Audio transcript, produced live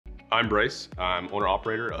I'm Bryce. I'm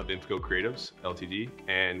owner-operator of Infigo Creatives Ltd,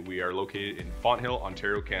 and we are located in Fonthill,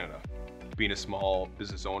 Ontario, Canada. Being a small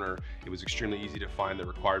business owner, it was extremely easy to find the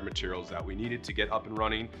required materials that we needed to get up and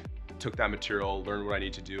running. Took that material, learned what I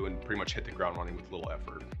need to do, and pretty much hit the ground running with little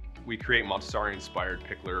effort. We create Montessori-inspired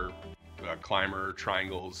pickler, climber,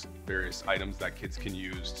 triangles, various items that kids can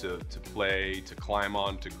use to play, to climb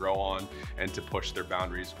on, to grow on, and to push their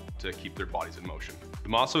boundaries to keep their bodies in motion. The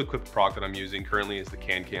MASSO-equipped product that I'm using currently is the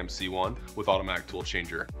CANCAM C1 with automatic tool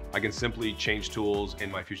changer. I can simply change tools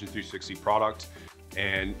in my Fusion 360 product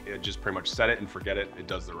and just pretty much set it and forget it, it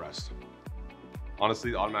does the rest.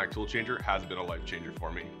 Honestly, the automatic tool changer has been a life changer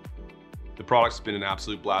for me. The product's been an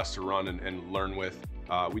absolute blast to run and learn with.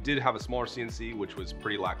 We did have a smaller CNC, which was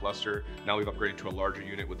pretty lackluster. Now we've upgraded to a larger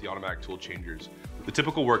unit with the automatic tool changers. The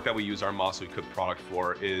typical work that we use our MASSO-equipped product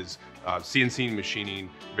for is CNC machining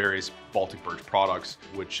various Baltic birch products,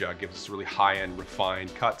 which gives us really high-end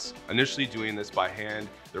refined cuts. Initially doing this by hand,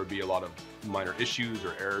 there would be a lot of minor issues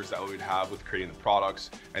or errors that we would have with creating the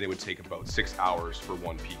products, and it would take about 6 hours for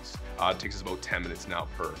one piece. It takes us about 10 minutes now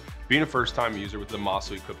per. Being a first-time user with the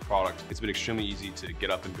MASSO-equipped product, it's been extremely easy to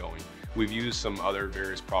get up and going. We've used some other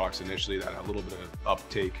various products initially that had a little bit of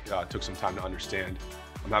uptake, took some time to understand.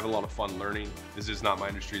 I'm having a lot of fun learning. This is not my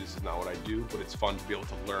industry, this is not what I do, but it's fun to be able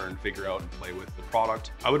to learn, figure out, and play with the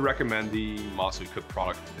product. I would recommend the MASSO-equipped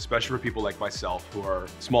product, especially for people like myself who are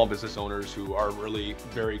small business owners who are really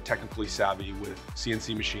very technically savvy with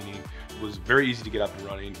CNC machining. It was very easy to get up and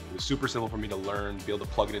running. It was super simple for me to learn, be able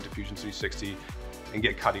to plug it into Fusion 360 and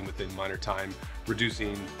get cutting within minor time,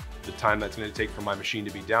 reducing the time that's going to take for my machine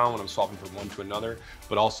to be down when I'm swapping from one to another,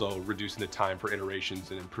 but also reducing the time for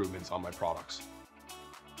iterations and improvements on my products.